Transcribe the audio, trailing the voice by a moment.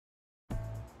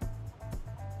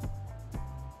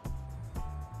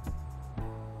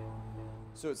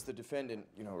So it's the defendant,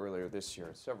 earlier this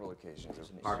year, several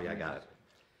occasions. Harvey, I got it.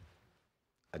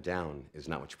 A down is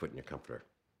not what you put in your comforter.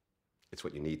 It's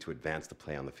what you need to advance the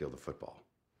play on the field of football.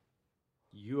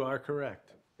 You are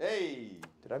correct. Hey,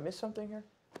 did I miss something here?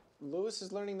 Lewis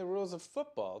is learning the rules of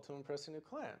football to impress a new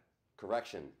client.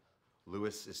 Correction.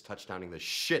 Lewis is touchdowning the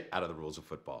shit out of the rules of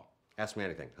football. Ask me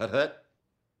anything. Hut hut.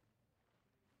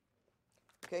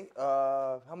 Okay,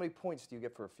 how many points do you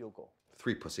get for a field goal?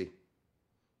 3, pussy.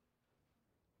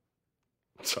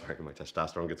 Sorry, my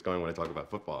testosterone gets going when I talk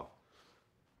about football.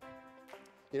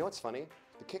 You know what's funny?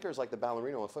 The kicker is like the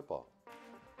ballerino of football.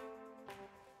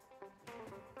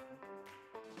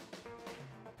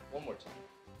 One more time.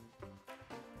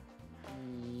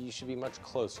 You should be much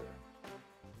closer.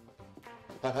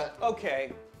 Hut hut.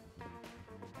 Okay.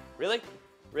 Really?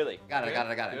 Really? Got it. Got it?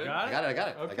 I got it. Okay, I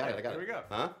got it. here we go.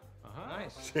 Huh?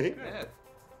 Nice. See? Good.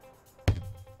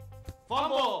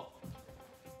 Fumble!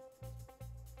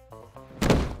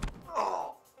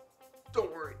 Oh,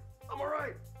 don't worry. I'm all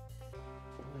right.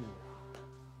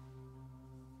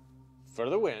 For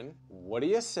the win, what do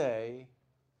you say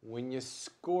when you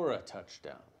score a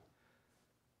touchdown?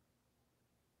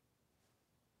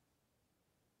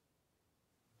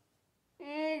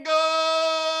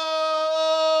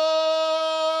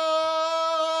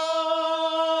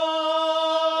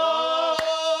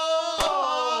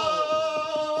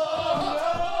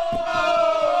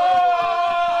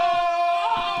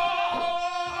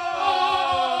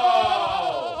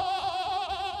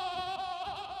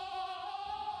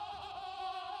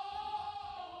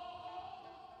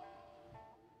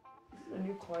 A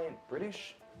new client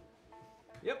British?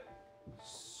 Yep.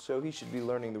 So he should be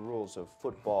learning the rules of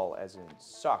football as in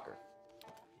soccer.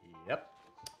 Yep.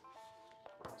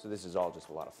 So this is all just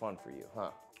a lot of fun for you,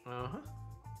 huh? Uh-huh.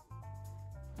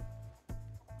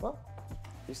 Well,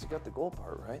 at least you got the goal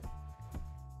part right.